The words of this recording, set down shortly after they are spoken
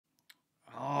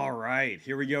right,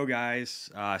 here we go, guys.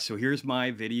 So here's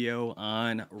my video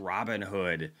on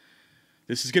Robinhood.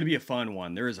 This is going to be a fun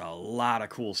one. There is a lot of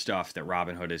cool stuff that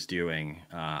Robinhood is doing.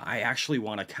 I actually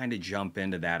want to kind of jump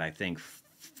into that, I think,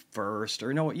 first.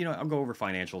 Or no, I'll go over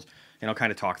financials, and I'll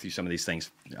kind of talk through some of these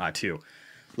things, too.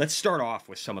 Let's start off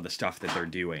with some of the stuff that they're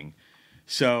doing.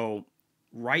 So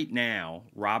right now,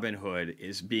 Robinhood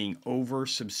is being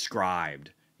oversubscribed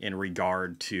in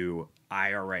regard to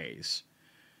IRAs.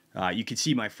 You can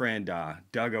see my friend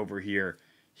Doug over here.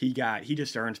 He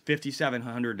just earned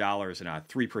 $5,700 in a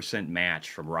 3%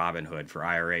 match from Robinhood for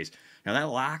IRAs. Now that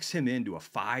locks him into a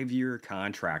 5-year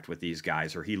contract with these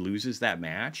guys, or he loses that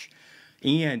match,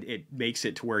 and it makes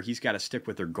it to where he's got to stick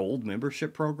with their gold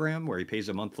membership program, where he pays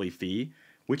a monthly fee,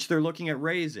 which they're looking at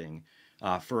raising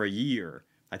for a year.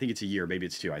 I think it's a year, maybe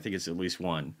it's 2. I think it's at least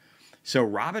 1. So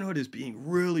Robinhood is being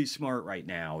really smart right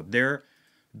now. They're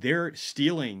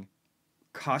stealing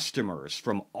customers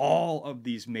from all of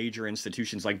these major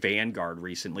institutions like Vanguard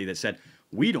recently that said,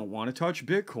 we don't want to touch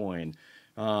Bitcoin.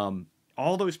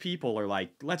 All those people are like,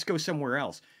 let's go somewhere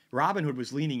else. Robinhood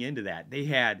was leaning into that. They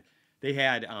had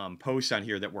posts on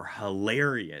here that were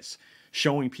hilarious,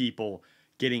 showing people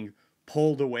getting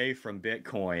pulled away from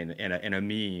Bitcoin in a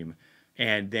meme,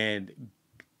 and then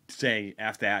saying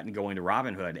F that and going to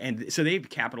Robinhood. And so they've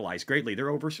capitalized greatly. They're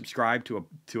oversubscribed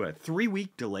to a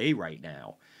 3-week delay right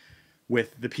now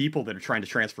with the people that are trying to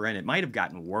transfer in. It might have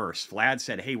gotten worse. Vlad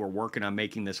said, hey, we're working on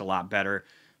making this a lot better.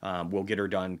 We'll get her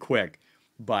done quick.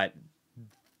 But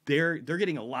they're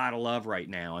getting a lot of love right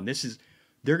now. And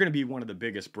they're going to be one of the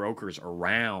biggest brokers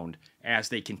around as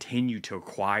they continue to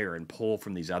acquire and pull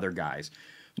from these other guys.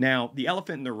 Now, the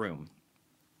elephant in the room.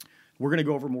 We're going to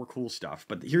go over more cool stuff,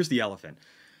 but here's the elephant.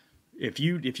 If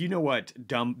you know what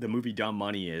the movie Dumb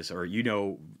Money is, or you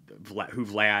know who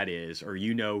Vlad is, or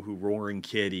you know who Roaring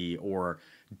Kitty or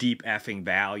Deep Effing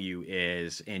Value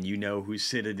is, and you know who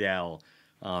Citadel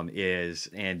is,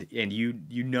 and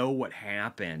you know what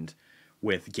happened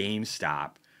with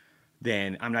GameStop,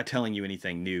 then I'm not telling you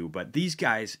anything new. But these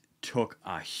guys took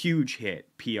a huge hit,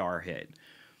 PR hit,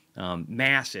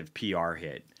 massive PR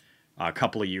hit a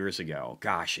couple of years ago.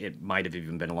 Gosh, it might have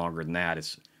even been longer than that.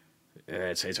 It's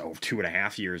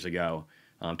 2.5 years ago,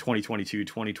 2022,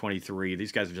 2023.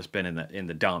 These guys have just been in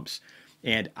the dumps,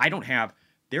 and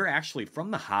they're actually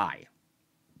from the high,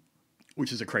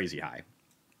 which is a crazy high.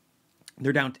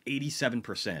 They're down to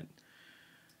 87%.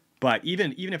 But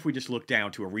even if we just look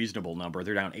down to a reasonable number,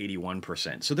 they're down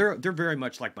 81%. So they're very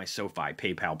much like my SoFi,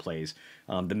 PayPal plays,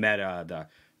 the Meta,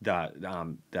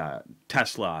 the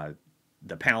Tesla,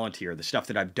 the Palantir, the stuff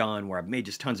that I've done where I've made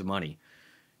just tons of money.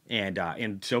 And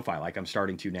in SoFi, like I'm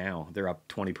starting to now, they're up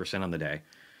 20% on the day.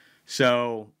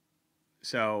 So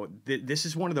this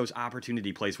is one of those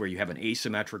opportunity plays where you have an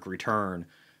asymmetric return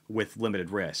with limited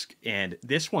risk. And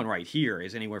this one right here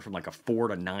is anywhere from like a 4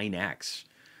 to 9x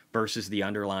versus the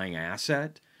underlying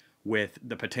asset, with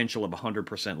the potential of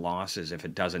 100% losses if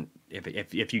it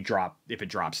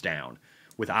drops down.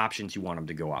 With options, you want them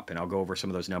to go up, and I'll go over some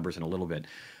of those numbers in a little bit.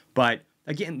 But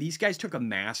again, these guys took a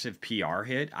massive PR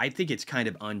hit. I think it's kind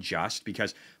of unjust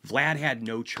because Vlad had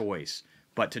no choice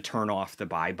but to turn off the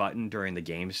buy button during the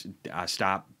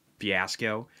GameStop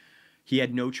fiasco. He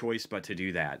had no choice but to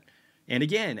do that. And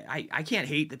again, I can't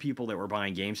hate the people that were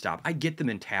buying GameStop. I get the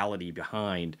mentality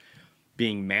behind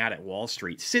being mad at Wall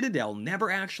Street. Citadel never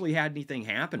actually had anything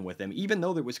happen with them, even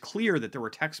though it was clear that there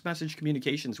were text message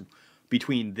communications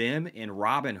between them and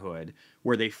Robinhood,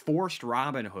 where they forced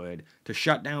Robinhood to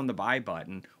shut down the buy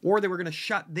button, or they were going to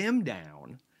shut them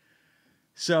down.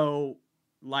 So,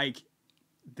 like,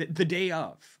 the day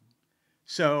of.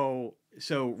 So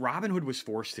Robinhood was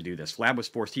forced to do this. Vlad was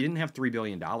forced. He didn't have $3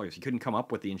 billion. He couldn't come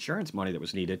up with the insurance money that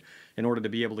was needed in order to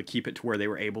be able to keep it to where they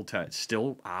were able to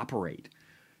still operate.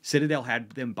 Citadel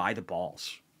had them by the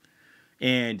balls.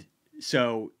 And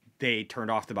so they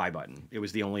turned off the buy button. It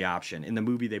was the only option. In the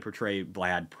movie, they portray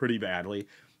Vlad pretty badly.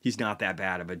 He's not that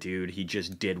bad of a dude. He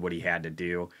just did what he had to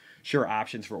do. Sure,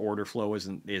 options for order flow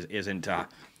isn't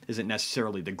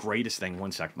necessarily the greatest thing.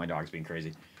 One sec, my dog's being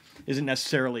crazy. Isn't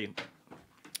necessarily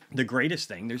the greatest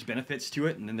thing. There's benefits to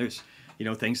it, and then there's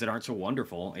things that aren't so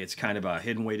wonderful. It's kind of a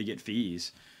hidden way to get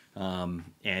fees. And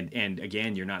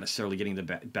again, you're not necessarily getting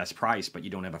the best price, but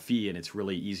you don't have a fee, and it's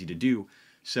really easy to do.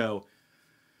 So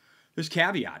there's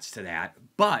caveats to that.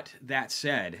 But that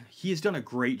said, he has done a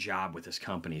great job with this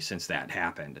company since that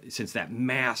happened, since that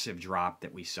massive drop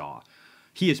that we saw.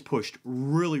 He has pushed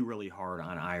really, really hard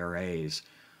on IRAs.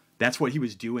 That's what he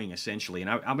was doing essentially. And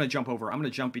I'm going to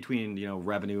jump between,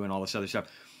 revenue and all this other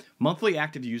stuff. Monthly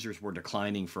active users were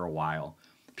declining for a while.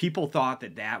 people thought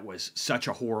that that was such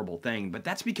a horrible thing, but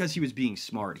that's because he was being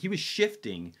smart. He was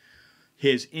shifting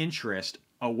his interest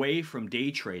away from day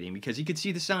trading because he could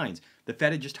see the signs. The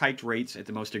Fed had just hiked rates at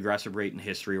the most aggressive rate in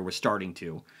history, or was starting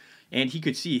to. And he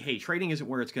could see, hey, trading isn't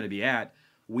where it's going to be at.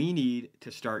 We need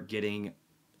to start getting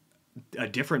a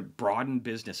different broadened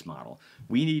business model.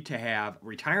 We need to have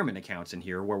retirement accounts in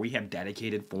here where we have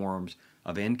dedicated forms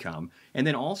of income. And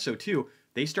then also, too,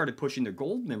 they started pushing their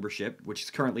gold membership, which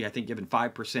is currently, I think, given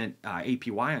 5%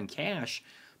 APY on cash,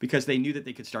 because they knew that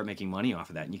they could start making money off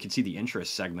of that. And you can see the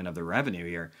interest segment of the revenue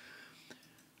here.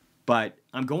 But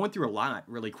I'm going through a lot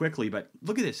really quickly, but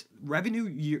look at this.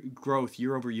 Revenue growth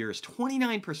year over year is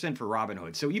 29% for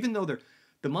Robinhood. So even though the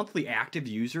monthly active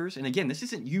users, and again, this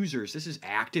isn't users, this is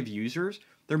active users,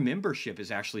 their membership is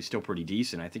actually still pretty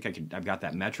decent. I think I've got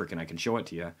that metric and I can show it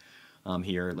to you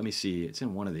here. Let me see. It's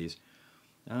in one of these.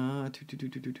 Maybe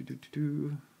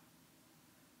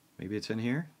it's in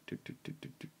here.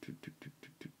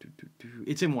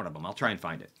 It's in one of them. I'll try and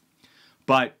find it.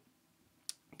 But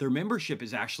their membership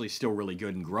is actually still really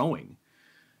good and growing,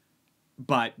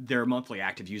 but their monthly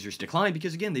active users declined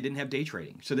because, again, they didn't have day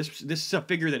trading. So this is a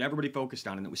figure that everybody focused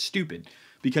on, and it was stupid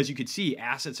because you could see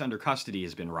assets under custody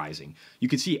has been rising. You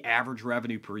could see average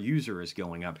revenue per user is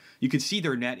going up. You could see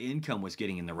their net income was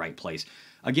getting in the right place.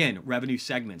 Again, revenue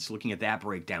segments, looking at that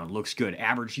breakdown, looks good.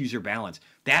 Average user balance,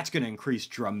 that's going to increase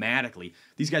dramatically.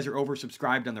 These guys are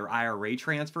oversubscribed on their IRA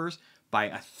transfers by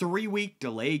a 3-week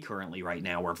delay currently right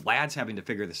now, where Vlad's having to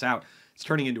figure this out. It's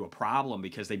turning into a problem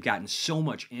because they've gotten so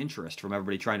much interest from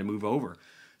everybody trying to move over.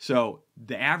 So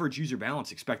the average user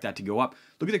balance, expect that to go up.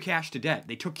 Look at their cash to debt.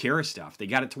 They took care of stuff. They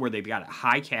got it to where they've got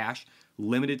high cash,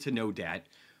 limited to no debt.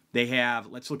 They have,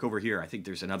 let's look over here. I think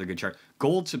there's another good chart.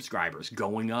 Gold subscribers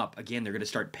going up. Again, they're going to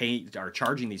start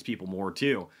charging these people more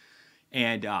too.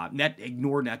 And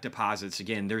ignore net deposits.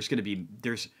 Again, there's going to be,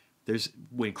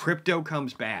 when crypto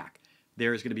comes back,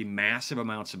 there's going to be massive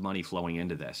amounts of money flowing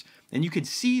into this. And you can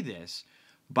see this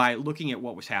by looking at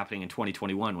what was happening in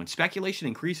 2021. When speculation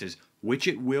increases, which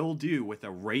it will do with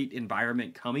a rate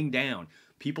environment coming down,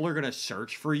 people are going to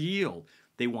search for yield.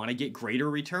 They want to get greater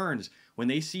returns. When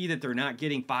they see that they're not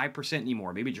getting 5%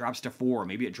 anymore, maybe it drops to 4,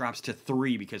 maybe it drops to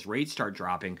 3 because rates start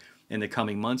dropping in the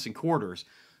coming months and quarters,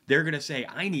 they're going to say,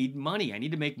 I need money. I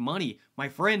need to make money. My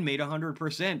friend made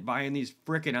 100% buying these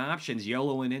frickin' options,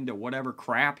 YOLOing into whatever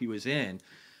crap he was in.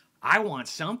 I want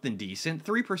something decent.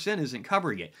 3% isn't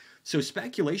covering it. So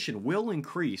speculation will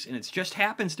increase, and it just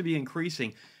happens to be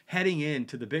increasing heading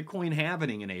into the Bitcoin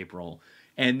halving in April.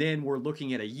 And then we're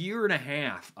looking at a year and a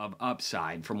half of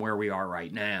upside from where we are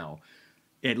right now,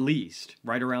 at least,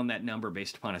 right around that number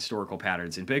based upon historical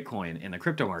patterns in Bitcoin and the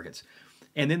crypto markets.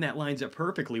 And then that lines up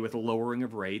perfectly with a lowering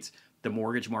of rates. The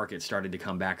mortgage market started to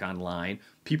come back online.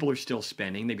 People are still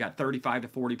spending. They've got 35 to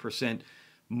 40%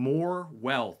 more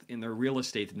wealth in their real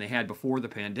estate than they had before the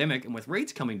pandemic. And with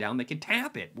rates coming down, they can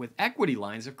tap it with equity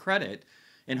lines of credit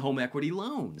and home equity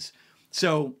loans.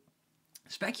 So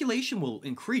speculation will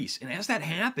increase. And as that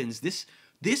happens, this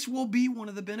will be one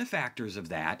of the benefactors of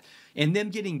that. And them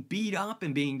getting beat up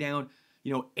and being down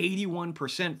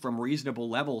 81% from reasonable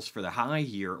levels for the high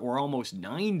here, or almost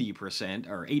 90%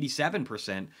 or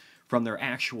 87% from their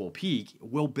actual peak,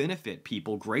 will benefit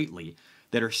people greatly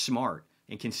that are smart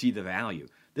and can see the value.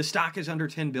 The stock is under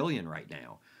 10 billion right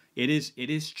now. It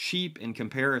is cheap in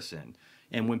comparison.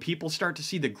 And when people start to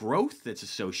see the growth that's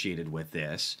associated with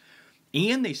this,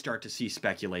 and they start to see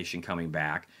speculation coming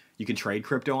back, you can trade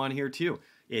crypto on here too.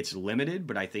 It's limited,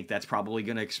 but I think that's probably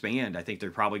going to expand. I think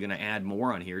they're probably going to add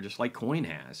more on here, just like Coin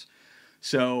has.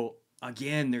 So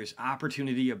again, there's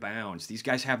opportunity abounds. These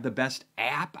guys have the best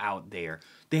app out there.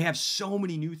 They have so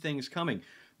many new things coming.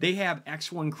 They have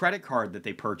X1 credit card that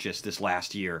they purchased this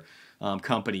last year,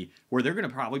 company, where they're going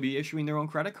to probably be issuing their own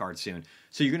credit card soon.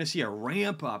 So you're going to see a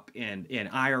ramp up in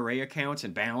IRA accounts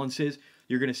and balances.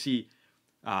 You're going to see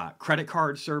credit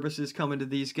card services coming to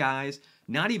these guys.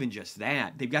 Not even just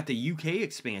that, they've got the UK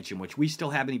expansion, which we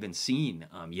still haven't even seen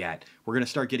yet. We're going to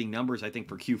start getting numbers, I think,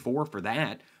 for Q4 for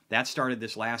that. That started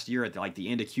this last year at like the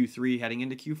end of Q3, heading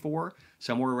into Q4,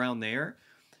 somewhere around there.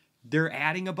 They're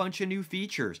adding a bunch of new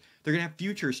features. They're going to have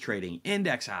futures trading,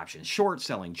 index options, short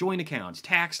selling, joint accounts,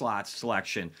 tax lots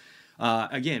selection.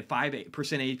 Again, 5%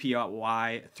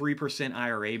 APY, 3%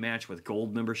 IRA match with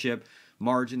gold membership.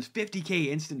 Margins, 50K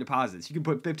instant deposits. You can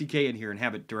put 50K in here and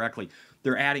have it directly.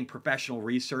 They're adding professional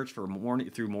research for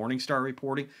through Morningstar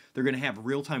reporting. They're going to have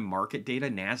real-time market data,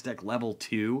 NASDAQ level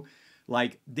 2.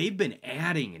 Like, they've been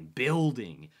adding and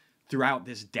building throughout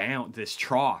this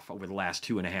trough over the last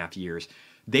 2.5 years.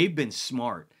 They've been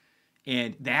smart.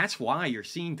 And that's why you're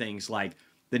seeing things like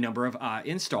the number of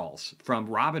installs from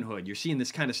Robinhood. You're seeing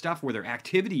this kind of stuff where their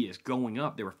activity is going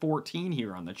up. There were 14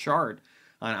 here on the chart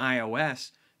on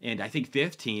iOS, and I think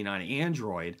 15 on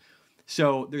Android.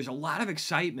 So there's a lot of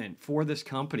excitement for this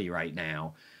company right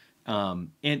now,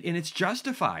 and it's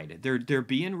justified. They're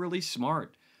being really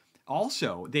smart.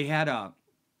 Also, they had a.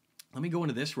 Let me go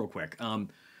into this real quick.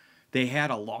 They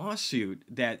had a lawsuit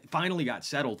that finally got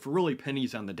settled for really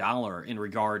pennies on the dollar in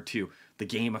regard to the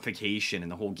gamification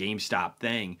and the whole GameStop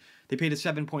thing. They paid a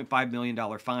 $7.5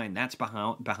 million fine. That's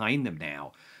behind them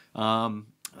now.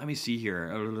 Let me see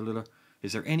here.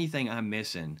 Is there anything I'm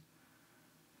missing?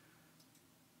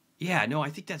 Yeah, no, I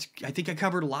think I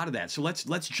covered a lot of that. So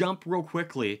let's jump real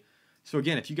quickly. So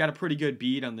again, if you got a pretty good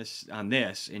beat on this,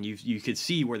 and you could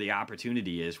see where the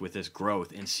opportunity is with this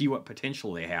growth and see what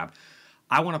potential they have,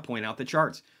 I want to point out the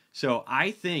charts. So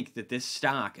I think that this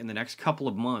stock in the next couple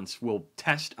of months will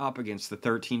test up against the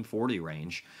 1340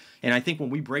 range. And I think when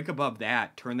we break above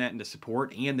that, turn that into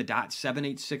support and the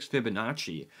 .786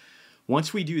 Fibonacci,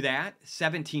 once we do that,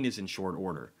 17 is in short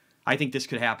order. I think this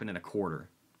could happen in a quarter.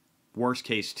 Worst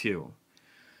case, 2.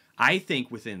 I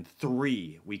think within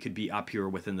 3, we could be up here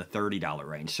within the $30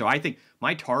 range. So I think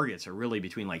my targets are really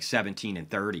between like 17 and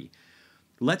 30.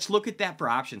 Let's look at that for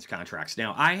options contracts.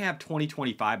 Now, I have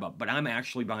 2025 up, but I'm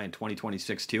actually buying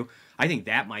 2026 too. I think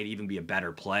that might even be a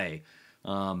better play.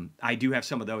 I do have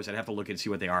some of those. I'd have to look and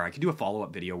see what they are. I could do a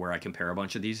follow-up video where I compare a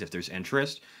bunch of these if there's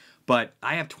interest. But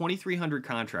I have 2,300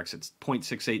 contracts. It's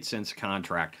 0.68 cents a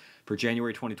contract for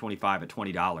January 2025 at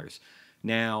 $20.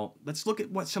 Now, let's look at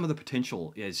what some of the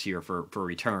potential is here for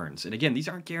returns. And again, these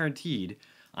aren't guaranteed.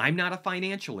 I'm not a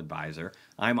financial advisor.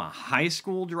 I'm a high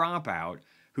school dropout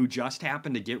who just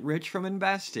happened to get rich from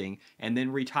investing and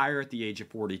then retire at the age of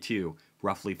 42,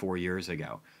 roughly 4 years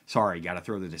ago. Sorry, got to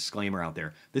throw the disclaimer out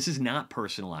there. This is not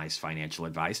personalized financial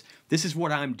advice. This is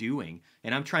what I'm doing,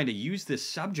 and I'm trying to use this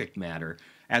subject matter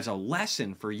as a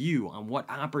lesson for you on what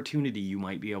opportunity you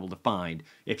might be able to find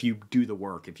if you do the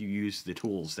work, if you use the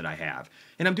tools that I have.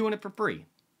 And I'm doing it for free.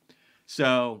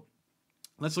 So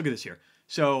let's look at this here.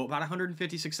 So about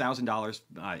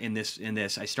 $156,000 in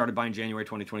this. I started buying January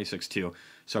 2026 too.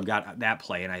 So I've got that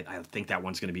play, and I think that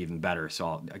one's going to be even better.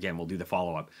 So again, we'll do the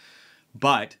follow-up.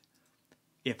 But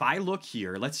if I look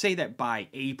here, let's say that by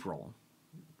April,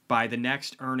 by the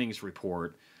next earnings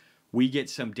report, we get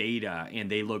some data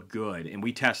and they look good, and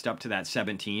we test up to that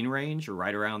 17 range or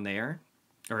right around there,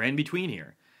 or in between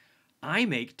here, I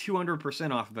make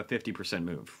 200% off of a 50%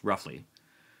 move, roughly.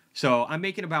 So I'm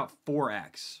making about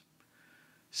 4x.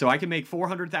 So I can make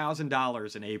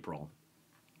 $400,000 in April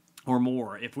or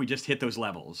more if we just hit those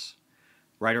levels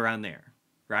right around there,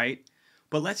 right?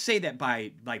 But let's say that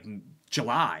by like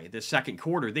July, the second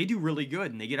quarter, they do really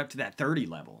good and they get up to that 30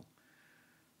 level.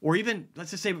 Or even,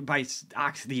 let's just say by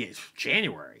the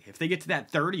January, if they get to that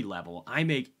 30 level, I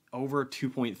make over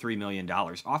 $2.3 million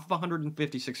off of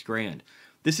 156 grand.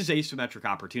 This is asymmetric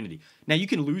opportunity. Now you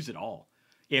can lose it all.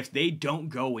 If they don't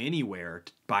go anywhere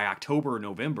by October or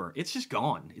November, it's just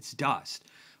gone. It's dust.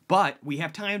 But we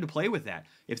have time to play with that.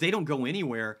 If they don't go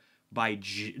anywhere by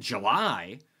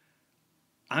July,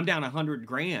 I'm down 100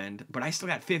 grand, but I still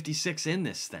got 56 in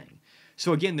this thing.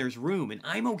 So again, there's room, and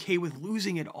I'm okay with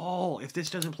losing it all. If this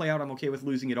doesn't play out, I'm okay with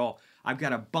losing it all. I've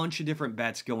got a bunch of different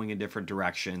bets going in different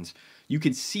directions. You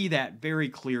can see that very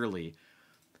clearly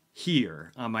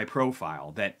here on my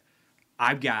profile that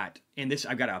I've got, and this,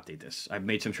 I've got to update this. I've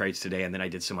made some trades today, and then I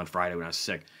did some on Friday when I was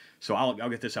sick. So I'll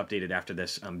get this updated after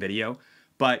this video.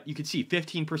 But you can see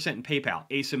 15% in PayPal,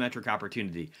 asymmetric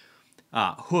opportunity.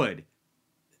 HOOD,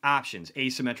 options,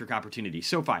 asymmetric opportunity.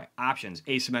 SoFi, options,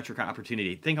 asymmetric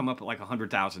opportunity. I think I'm up at like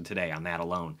 100,000 today on that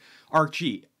alone.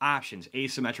 ARKG, options,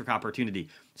 asymmetric opportunity.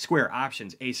 Square,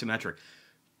 options, asymmetric.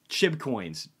 SHIB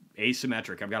coins,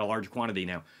 asymmetric. I've got a large quantity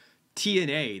now.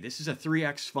 TNA, this is a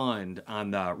 3x fund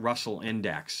on the Russell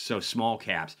Index, so small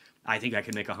caps. I think I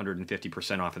can make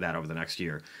 150% off of that over the next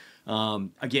year.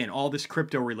 Again, all this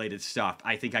crypto-related stuff,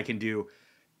 I think I can do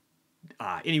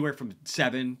anywhere from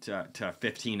 7 to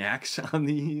 15x on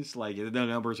these. Like, the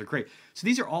numbers are great. So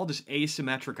these are all just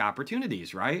asymmetric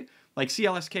opportunities, right? Like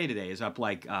CLSK today is up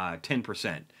like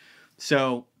 10%.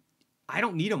 So I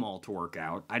don't need them all to work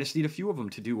out. I just need a few of them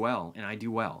to do well, and I do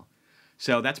well.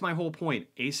 So that's my whole point.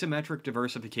 Asymmetric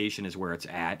diversification is where it's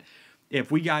at. If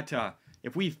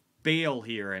we fail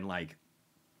here and like,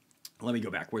 let me go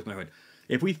back. Where's my hood?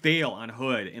 If we fail on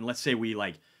hood and let's say we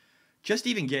like, just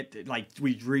even get like,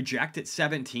 we reject at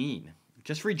 17,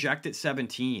 just reject at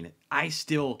 17, I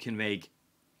still can make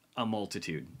a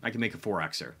multitude. I can make a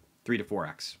 4xer, 3 to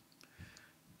 4x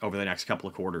over the next couple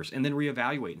of quarters and then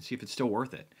reevaluate and see if it's still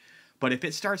worth it. But if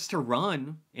it starts to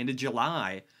run into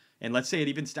July, and let's say it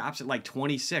even stops at like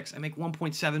 26, I make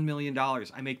 $1.7 million.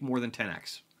 I make more than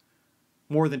 10x.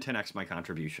 More than 10x my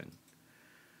contribution.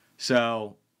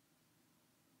 So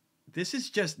this is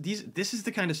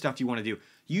the kind of stuff you want to do.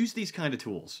 Use these kind of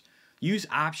tools. Use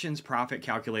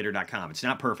optionsprofitcalculator.com. It's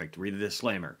not perfect. Read the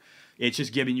disclaimer. It's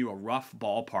just giving you a rough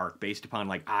ballpark based upon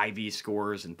like IV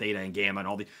scores and theta and gamma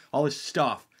and all this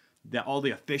stuff, that all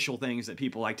the official things that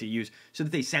people like to use so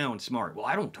that they sound smart. Well,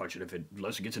 I don't touch it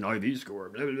unless it gets an IV score.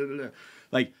 Blah, blah, blah, blah.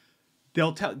 Like,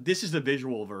 they'll tell, this is the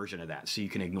visual version of that, so you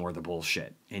can ignore the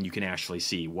bullshit and you can actually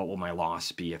see what will my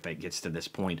loss be if it gets to this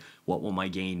point, what will my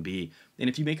gain be. And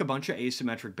if you make a bunch of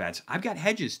asymmetric bets, I've got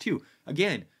hedges too.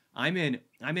 Again, I'm in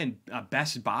a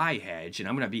Best Buy hedge, and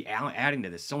I'm going to be adding to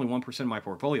this. It's only 1% of my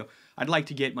portfolio. I'd like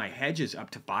to get my hedges up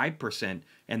to 5%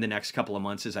 in the next couple of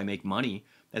months as I make money,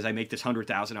 as I make this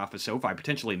 100,000 off of SoFi,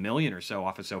 potentially a million or so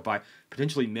off of SoFi,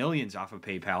 potentially millions off of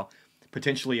PayPal,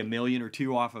 potentially $1 million or $2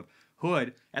 million off of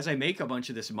Hood. As I make a bunch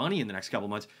of this money in the next couple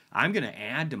of months, I'm going to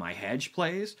add to my hedge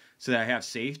plays so that I have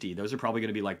safety. Those are probably going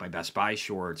to be like my Best Buy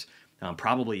shorts,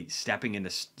 probably stepping into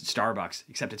Starbucks,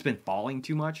 except it's been falling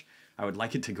too much. I would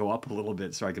like it to go up a little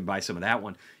bit so I could buy some of that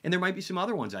one. And there might be some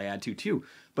other ones I add to too.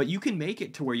 But you can make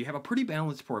it to where you have a pretty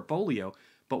balanced portfolio,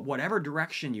 but whatever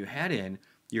direction you head in,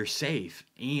 you're safe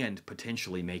and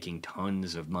potentially making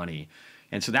tons of money.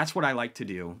 And so that's what I like to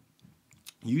do.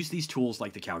 Use these tools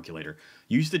like the calculator.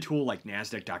 Use the tool like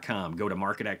NASDAQ.com. Go to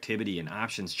market activity and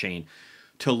options chain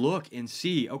to look and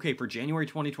see, okay, for January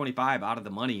 2025, out of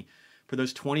the money, for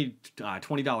those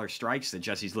 $20 strikes that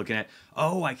Jesse's looking at,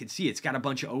 oh, I can see it's got a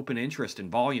bunch of open interest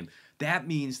and volume. That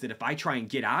means that if I try and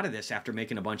get out of this after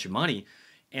making a bunch of money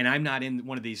and I'm not in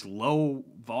one of these low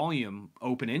volume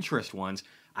open interest ones,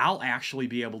 I'll actually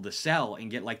be able to sell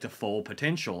and get like the full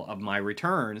potential of my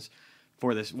returns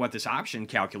for this, what this option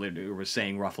calculator was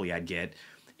saying roughly I'd get.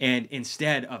 And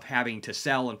instead of having to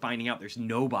sell and finding out there's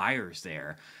no buyers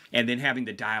there and then having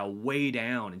to dial way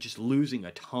down and just losing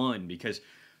a ton because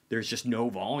there's just no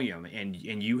volume, and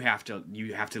you have to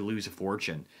lose a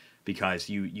fortune because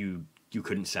you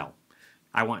couldn't sell.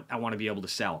 I want to be able to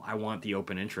sell. I want the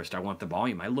open interest. I want the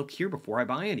volume. I look here before I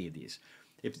buy any of these.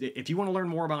 If you want to learn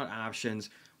more about options,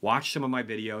 watch some of my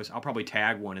videos. I'll probably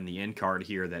tag one in the end card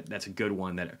here that's a good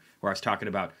one where I was talking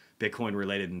about Bitcoin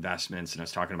related investments and I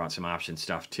was talking about some option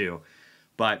stuff too.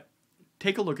 But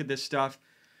take a look at this stuff.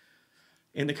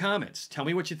 In the comments, tell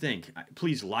me what you think.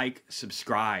 Please like,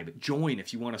 subscribe, join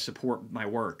if you want to support my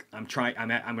work. I'm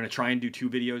going to try and do 2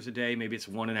 videos a day. Maybe it's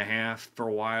 1.5 for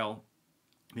a while.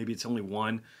 Maybe it's only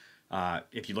 1.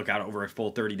 If you look out over a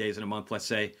full 30 days in a month, let's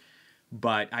say.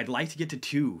 But I'd like to get to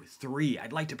 2, 3.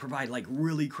 I'd like to provide like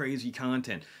really crazy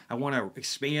content. I want to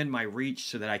expand my reach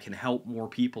so that I can help more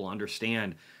people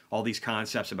understand all these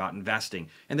concepts about investing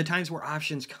and the times where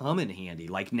options come in handy,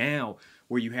 like now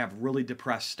where you have really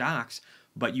depressed stocks,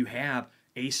 but you have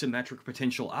asymmetric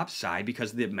potential upside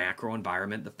because of the macro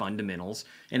environment, the fundamentals,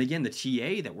 and again, the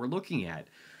TA that we're looking at.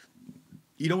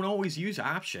 You don't always use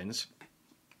options.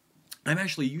 I'm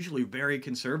actually usually very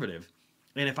conservative.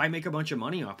 And if I make a bunch of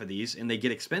money off of these and they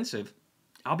get expensive,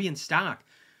 I'll be in stock.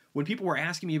 When people were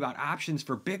asking me about options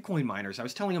for Bitcoin miners, I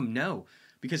was telling them no,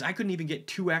 because I couldn't even get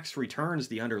 2x returns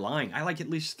the underlying. I like at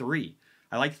least 3.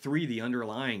 I like 3 the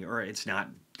underlying, or it's not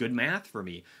good math for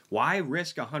me. Why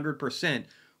risk 100%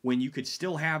 when you could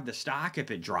still have the stock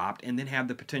if it dropped and then have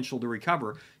the potential to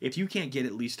recover if you can't get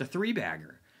at least a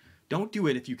 3-bagger? Don't do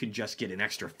it if you can just get an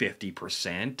extra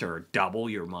 50% or double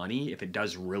your money if it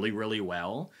does really, really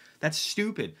well. That's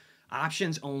stupid.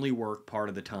 Options only work part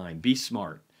of the time. Be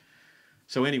smart.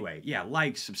 So anyway, yeah,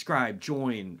 like, subscribe,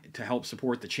 join to help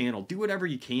support the channel. Do whatever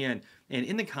you can. And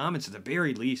in the comments, at the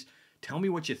very least, tell me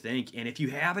what you think. And if you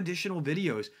have additional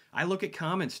videos, I look at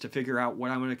comments to figure out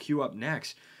what I'm going to queue up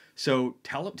next. So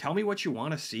tell me what you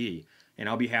want to see, and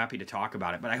I'll be happy to talk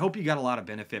about it. But I hope you got a lot of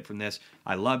benefit from this.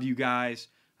 I love you guys.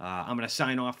 I'm going to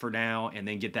sign off for now and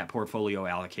then get that portfolio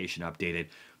allocation updated.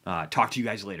 Talk to you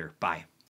guys later. Bye.